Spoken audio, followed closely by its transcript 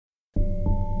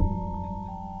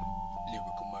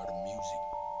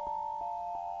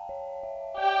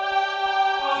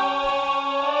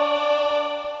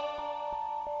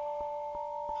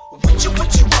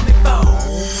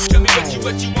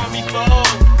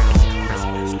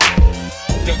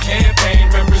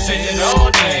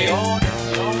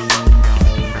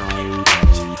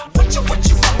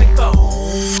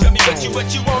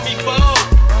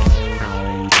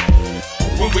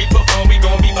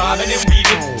bobbing and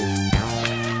weaving.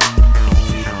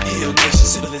 Ill nation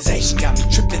civilization got me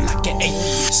tripping like an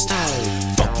atheist.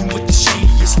 Fucking with the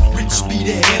shadiest, Ricch be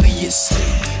the alias.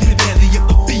 In the belly of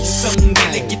the beast, some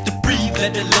barely get to breathe,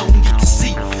 let alone get to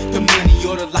see the money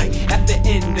or the light at the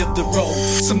end of the road.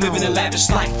 Some living a lavish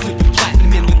life, flipping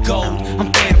platinum in the gold.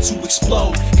 I'm bound to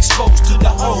explode, exposed to the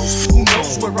hoes. Who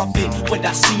knows where I've been, what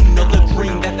I seen, or the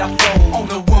green that I fold.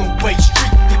 On a one-way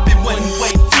street, pippin'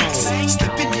 one-way freaks,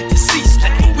 slipping in deceased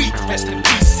like a weak. Rest in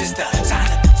peace, it's the sign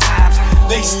of the times.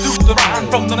 Lace through the rhyme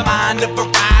from the mind of a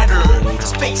rider.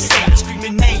 Space age,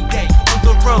 screaming nay-day on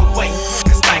the runway.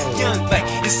 Cause like young like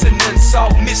it's an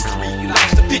unsolved mystery.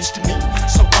 Life's a bitch to me,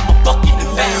 so I'm a bucket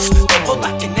and bounce. Double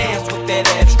like an ass with that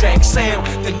abstract sound.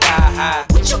 Then die high.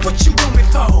 What you want me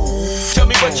for? Tell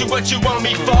me what you want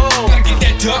me for. Gotta get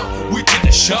that dope, we get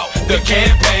the show. The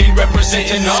campaign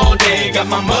representing all day. Got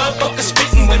my motherfuckers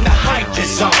spitting when the hype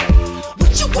is on.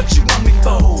 What you want me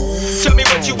for? Tell me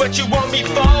what you want me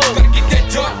for. Gotta get that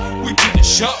dope, we get the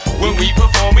show. When we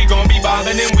perform, we gon' be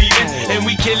bobbing and weaving, and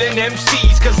we killing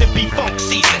MCs, cause it be funk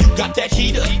season. You got that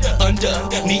heater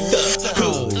underneath the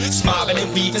hood, smiling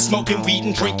and weaving, smoking weed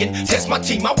and drinking. Test my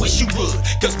team, I wish you would,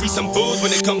 cause be some fools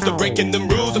when it comes to breaking them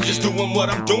rules. I'm just doing what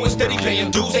I'm doing, steady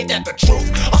paying dues, ain't that the truth?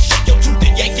 I'll shake your tooth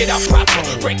and yank it out proper,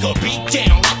 break a beat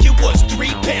down like it was 3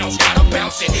 pounds. Gotta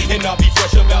bounce it, and I'll be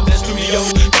fresh about that studio,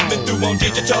 coming through on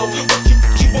digital.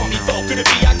 What you want me for? Could it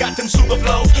be I got them super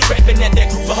flows, rapping at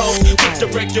that group of hoes, quick to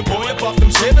wreck your boy up off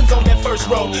them sevens on that first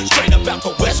row. Straight up out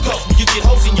the west coast, where you get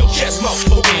hoes in your chest mo.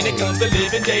 But when it comes to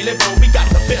living daily, bro, we got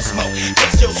the best mo.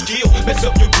 Test your skill, mess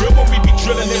up your grill when we be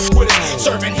drilling this with it.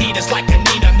 Serving heaters like a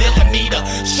millimeter,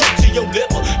 straight to your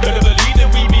liver. Better believe that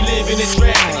we be living in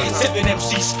traffic. 7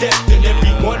 MC stepped and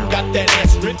everyone got that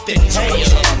ass ripped in tail.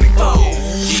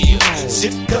 Yeah,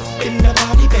 zipped up in the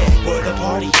body bag, where the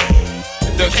party at?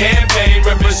 The campaign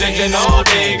representing all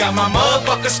day. Got my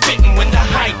motherfuckers spitting when the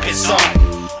hype is on.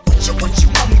 What you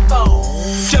want me for?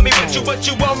 Tell me what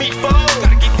you want me for.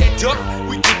 Gotta get that dope,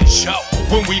 we get the show.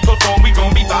 When we perform, we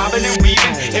gon' be bobbing and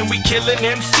weaving, and we killing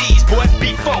MCs, boy, it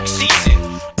be funk season.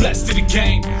 Blessed to the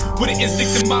game, with an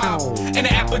instinct to mob, and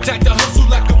an appetite to hustle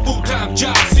like a full-time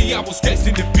job. See, I was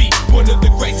destined to be one of the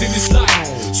greats in this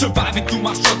life, surviving through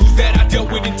my struggles that I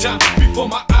dealt with in time, before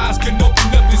my eyes can open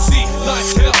up and see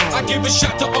life's hell. I give a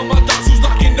shot to all my dogs who's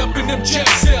locking up in them jail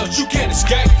cells. You can't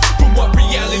escape from what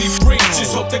reality brings.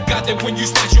 Just hope to God that when you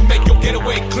smash, you'll make your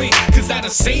getaway clean. Cause I done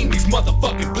seen these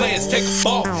motherfucking players take a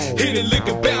ball, hit a lick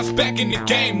and bounce back in the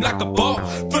game like a ball.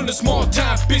 From the small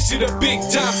time bitch to the big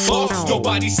time boss.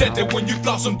 Nobody said that when you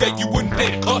floss someday you wouldn't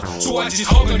pay the cost. So I just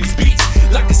hung on these beats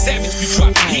like a savage, be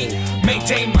dropping heat.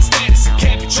 Maintain my status and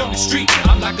cabbage on the street.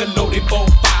 I'm like a loaded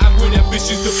 4-5 with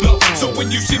ambitions to blow. So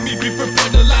when you see me be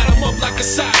prepared to light them up like a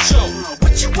sideshow.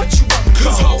 What you want?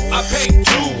 Cause ho, I pay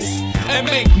dues and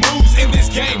make moves in this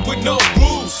game with no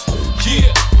rules.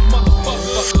 Yeah,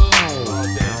 motherfucker.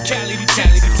 Cali to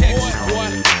Texas,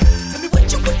 boy. Tell me what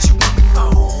you want me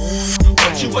for?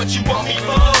 What you want me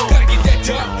for? Gotta get that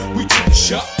dope, we do the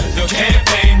show. The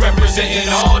campaign representing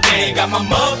all day. Got my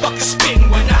motherfuckers spitting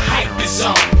when the hype is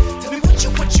on. Tell me what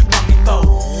you want me for?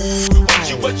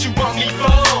 What you want me for?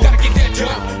 Gotta get that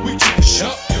dope, we do the show.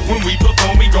 When we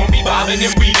perform, we gon' be bobbing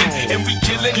and weaving, and we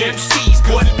killing MCs,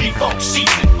 boy, it be funk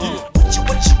season. What you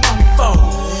want me for?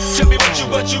 Tell me what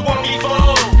you want me for?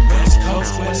 West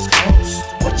Coast.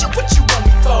 What you want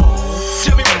me for?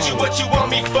 Tell me what you want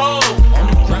me for? On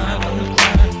the grind.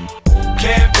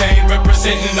 Campaign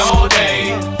representing all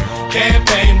day.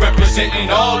 Campaign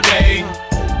representing all day.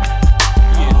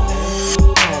 Yeah.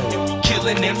 And we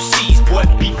killing MCs, boy,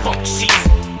 it be funk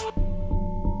season.